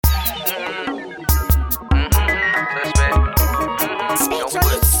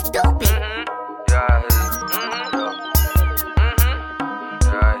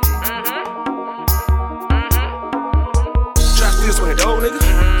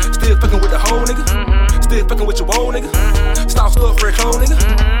fucking with your old nigga. Stop stuff for a clone nigga.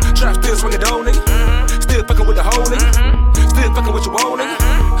 Trap still swinging dough nigga. Still fucking with the whole nigga. Still fucking with your old nigga.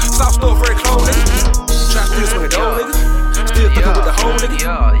 Stop stuff for a clone nigga. Trap still swinging dough nigga. Still fucking with the whole nigga.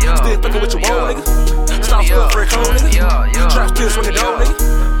 Still fucking with your old nigga. Stop stuff for a clone nigga. Trap still swinging dough nigga.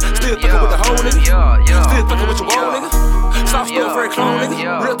 Still fucking with the whole nigga. Still fucking with your old nigga. Stop stuff for a clone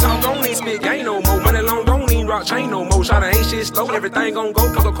nigga. Real talk, don't need spit game no more. Money long, don't need rock chain no more. Shawty ain't shit slow, everything gon'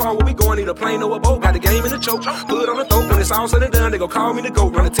 go. Cause a car where we going, need a plane or a boat. Got the game in the choke, put it on the throat. When it's all said and done, they gon' call me the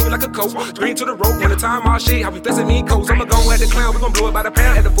GOAT. Run the team like a coach, green to the rope. When the time all shit, how we blessing me coats. I'ma go at the clown, we gon' blow it by the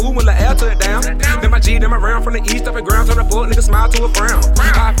pound. At the food when the air turn it down. Then my G, then my round from the east up and ground. Turn the fuck, nigga smile to a frown.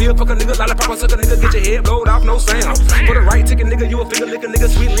 How I feel, fuck a nigga, like a proper sucker nigga. Get your head blowed off, no sound. For the right ticket, nigga, you a finger lick a nigga.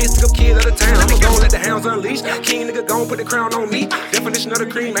 Sweet list, stick up kid of the town. I'ma go let the hounds unleash. King nigga gon' put the crown on me. Definition of the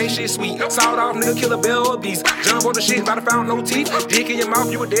cream, ain't shit sweet. Sawed off, nigga, kill a bell or a beast. Jump on the shit, by the fountain, no teeth. Dick in your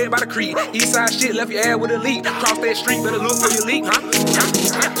mouth, you were dead by the creek. East side shit, left your ass with a leak. Cross that street, better look where you leak, huh?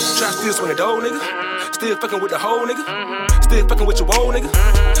 Trap still swinging dough, nigga. Still fucking with the whole nigga. Still fucking with your old nigga.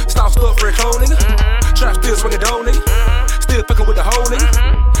 Stop stuff for a clone nigga. Trap still swinging dough, nigga. Still fucking with the whole nigga.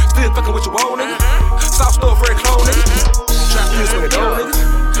 Still fucking with your old nigga. Stop stuff for a clone nigga. Trap still swinging dough, nigga.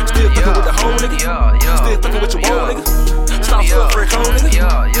 Still fucking with the whole nigga. Still fucking with your old nigga. Stop stuff for a clone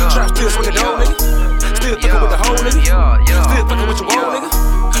nigga. Trap still swinging dough, nigga. Still fucking with the whole nigga. Still fucking with your old nigga.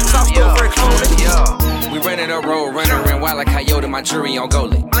 Stop stuff for a clone nigga. We running a road, running wild like coyote, my jury on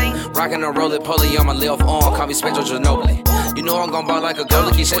goalie. Rockin' a roly-poly on my left arm, call me Spectro Ginobili. You know I'm gon' ball like a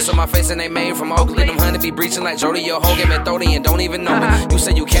goalie. Keep shits on my face and they made from Oakley. Them honey be breaching like Jody, your hoe get me 30 and don't even know me. You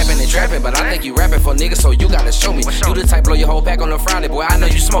say you capping and trapping, but I think you rapping for niggas, so you gotta show me. You the type blow your whole pack on the Friday, boy, I know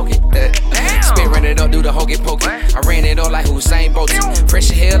you smoke it. Spit ran it up, do the hokey pokey. I ran it up like Hussein Bolt.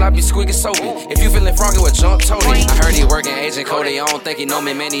 Fresh as hell, I be squeaking soapy. If you feeling froggy with jump toady. I heard he working Agent Cody, I don't think he know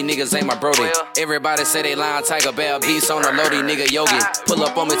me, man, these niggas ain't my brody. Everybody say they lying, Tiger Bell beats on the loady, nigga yogi. Pull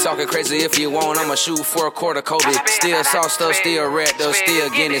up on me talking crazy if you want, I'ma shoot for a quarter Kobe. Still sauced up, still red though, still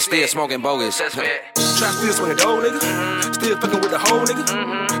getting it, still smoking bogus. Trap still swinging dough, nigga. Still fucking with the whole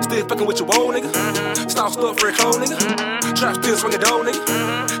nigga. Still fucking with your old nigga. Stop stuff for a clone nigga. Trap still swinging dough,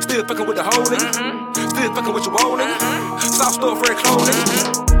 nigga. Still fucking with the whole nigga. Still fucking with your old nigga. Stop stuff for a clone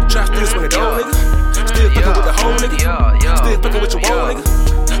nigga. Trap still swinging dough, nigga. Still fucking with the whole nigga. Still fucking with your old nigga.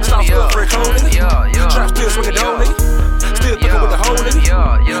 Stop stuff for a clone nigga. Trap still swinging dough, nigga. Still fucking with the whole nigga.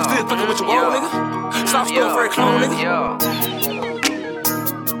 Still fucking with your old nigga. Stop stuff for a clone nigga.